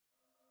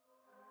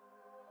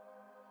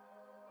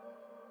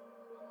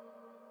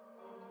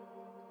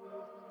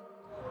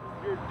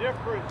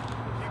difference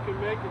you can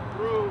make it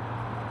through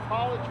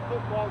college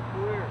football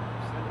career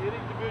and any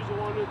Division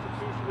I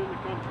institution in the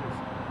country.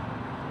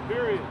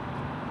 Period.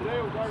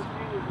 Today was our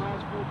seniors'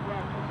 last full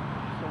practice.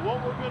 So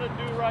what we're going to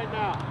do right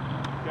now,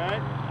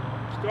 okay,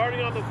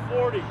 starting on the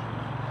 40,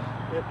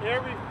 at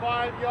every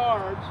 5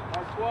 yards,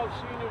 our 12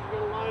 seniors are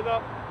going to line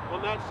up on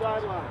that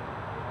sideline.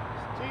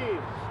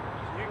 Teams,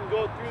 you can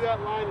go through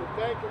that line and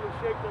thank them and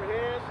shake their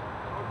hands,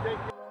 or take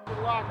them to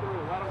the locker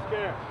room, I don't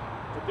care.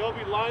 But they'll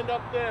be lined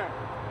up there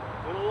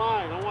in a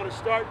line. I want to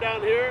start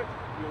down here.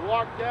 You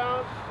walk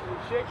down and you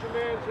shake the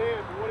man's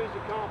hand for what he's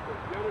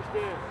accomplished. You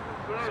understand?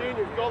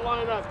 Seniors, go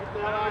line up. Get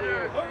the hell out of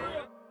here.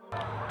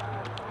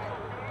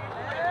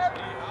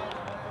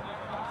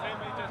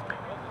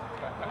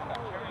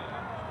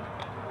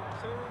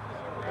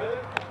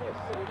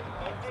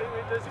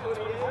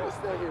 I want to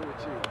stay here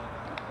with you.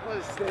 I want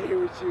to stay here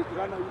with you because I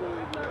know you don't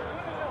want to do that.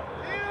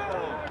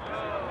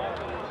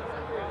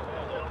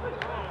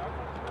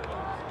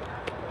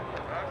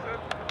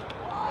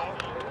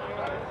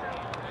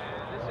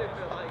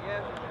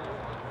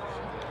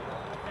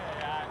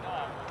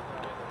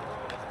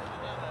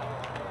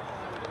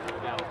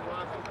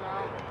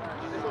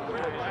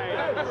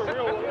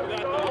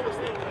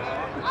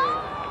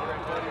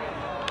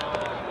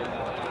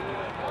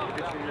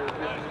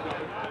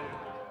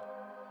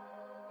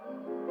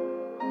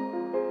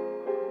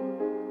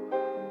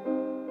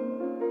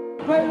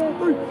 Play on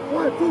 3.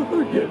 1, 2,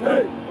 3, get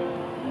paid.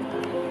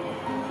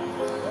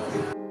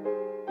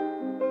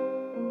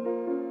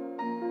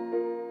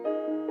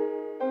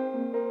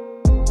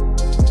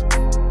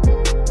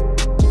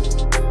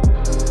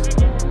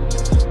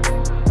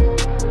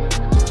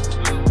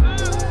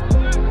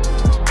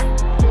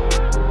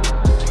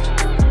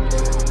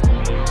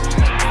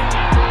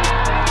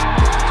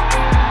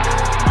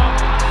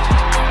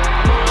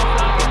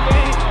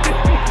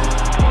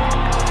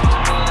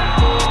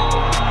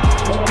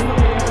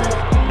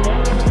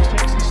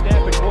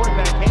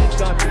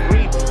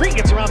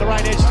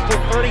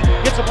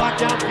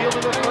 Downfield to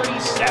the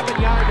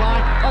 37-yard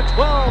line, a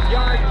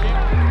 12-yard kick.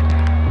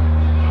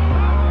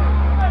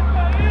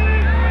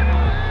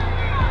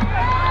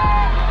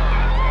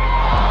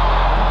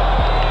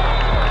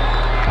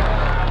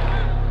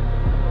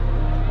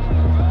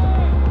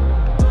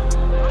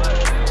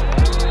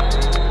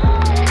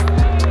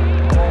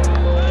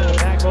 The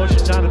back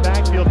motion's on the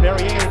backfield.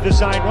 Barrier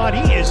design run.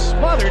 He is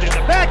smothered in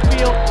the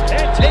backfield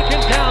and taken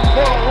down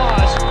for a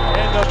loss.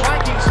 And the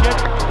Vikings get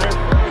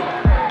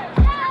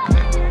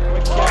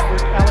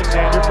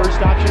their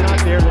first option out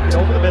there, looking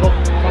over the middle,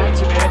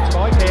 finds a man,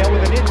 Troy Hale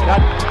with an in cut,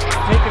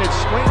 taking it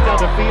straight down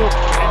the field,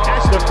 and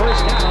that's the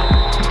first down.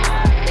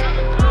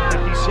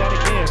 And he set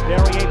again,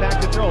 Barrier back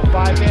to throw,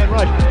 5-man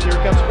rush, here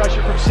comes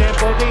pressure from Sam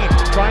Bodine,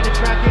 trying to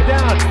track him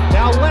down,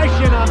 now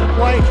Leshin on the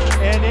play,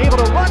 and able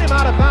to run him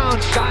out of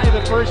bounds, shy of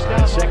the first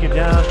down. Second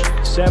down,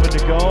 7 to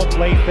go,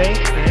 play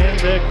fake, and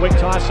a quick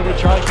toss to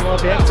Charlie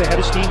Columbus, ahead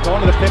of steam,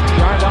 going to the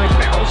 50-yard line,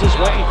 barrels his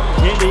way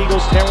into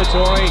Eagles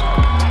territory.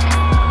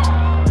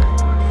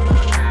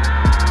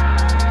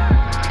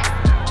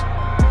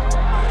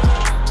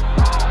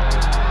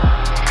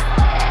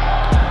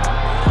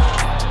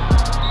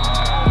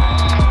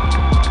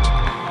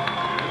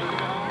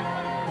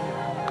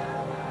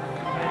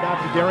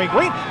 Darren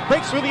Green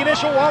breaks through the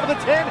initial wall of the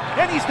 10,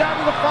 and he's down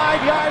to the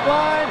 5-yard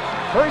line.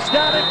 First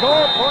down and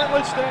goal,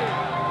 Portland State.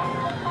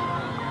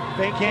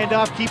 Fake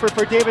handoff, keeper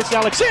for Davis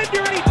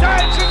Alexander, and he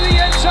dives into the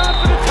end zone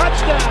for the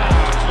touchdown.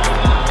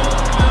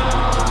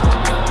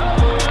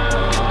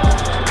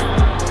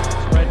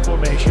 Spread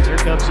formation, here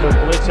comes the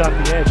blitz off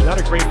the edge.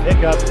 Another great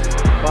pickup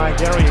by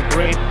Darian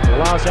Green.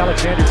 Allows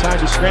Alexander time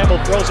to scramble,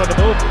 throws on the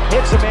move,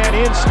 hits a man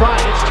in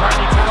stride. It's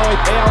Charlie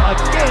Pale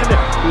again,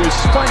 who is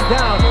spun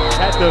down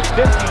at the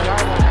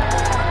 50-yard line.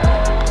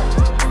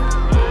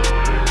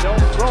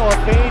 Don't throw a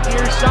fade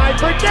near side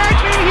for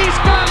Dagby. He's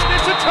got it.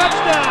 It's a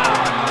touchdown.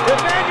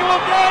 Emmanuel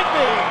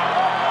Dagby.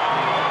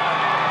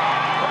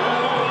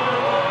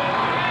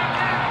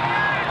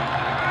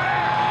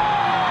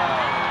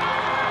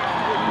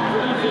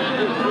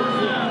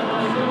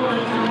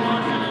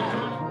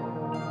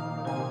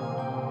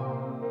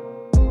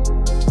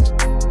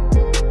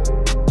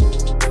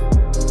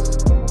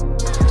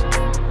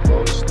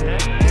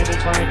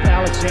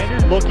 Alexander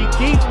looking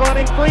deep,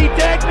 running free.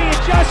 Dagby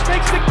just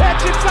makes the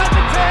catch inside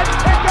the 10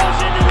 and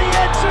goes into the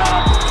end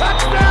zone.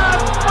 Touchdown,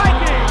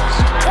 Vikings,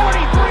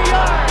 43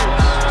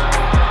 yards.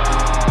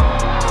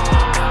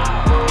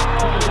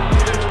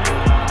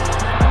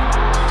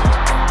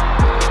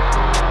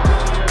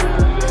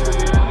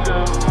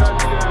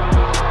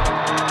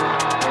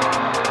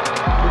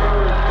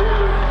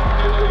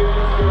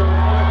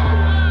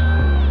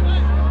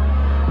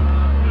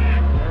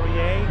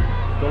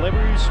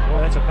 Delivers,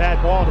 well, that's a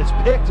bad ball, and it's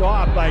picked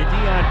off by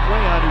Dion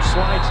Crayon, who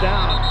slides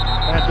down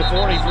at the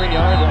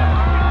 43-yard line.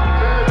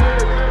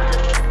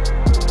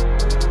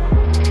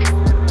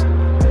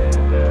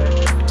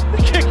 And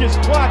the kick is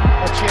blocked.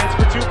 A chance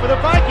for 2 for the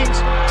Vikings.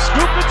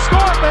 Scoop and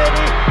score,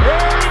 baby.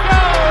 There he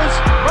goes.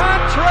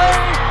 Montre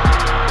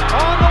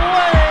on the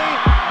way.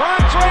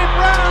 Montre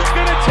Brown's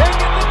going to take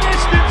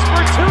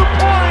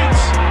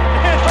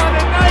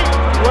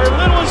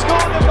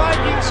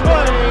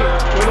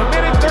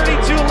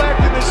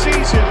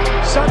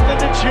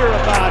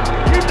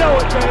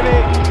What I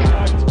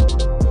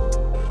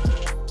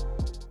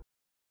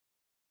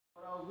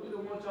really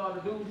want y'all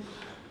to do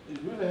is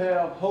really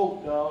have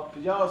hope, dog,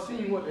 because y'all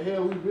seen what the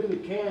hell we really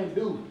can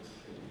do.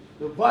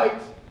 The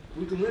Vikes,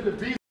 we can really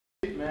beat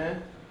it,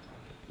 man.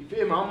 You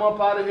feel me? I'm up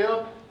out of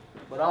here,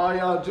 but all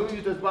y'all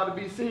juniors that's about to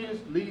be seniors,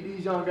 lead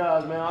these young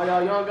guys, man. All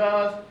y'all young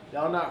guys,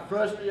 y'all not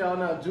freshmen, y'all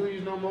not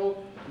juniors no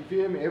more. You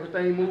feel me?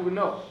 Everything moving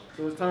up.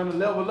 So it's time to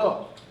level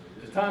up.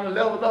 It's time to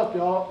level up,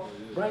 y'all.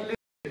 Bring this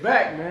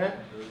back, man.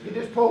 Get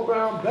this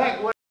program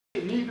back where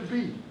it needs to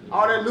be.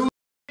 All that losing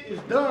is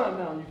done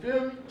now, you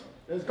feel me?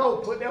 Let's go,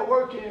 put that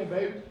work in,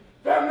 baby.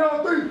 Family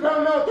on three,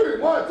 family on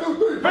three. 1, 2,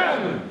 3,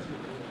 family.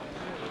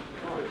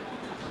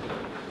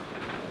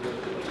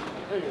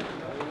 Hey.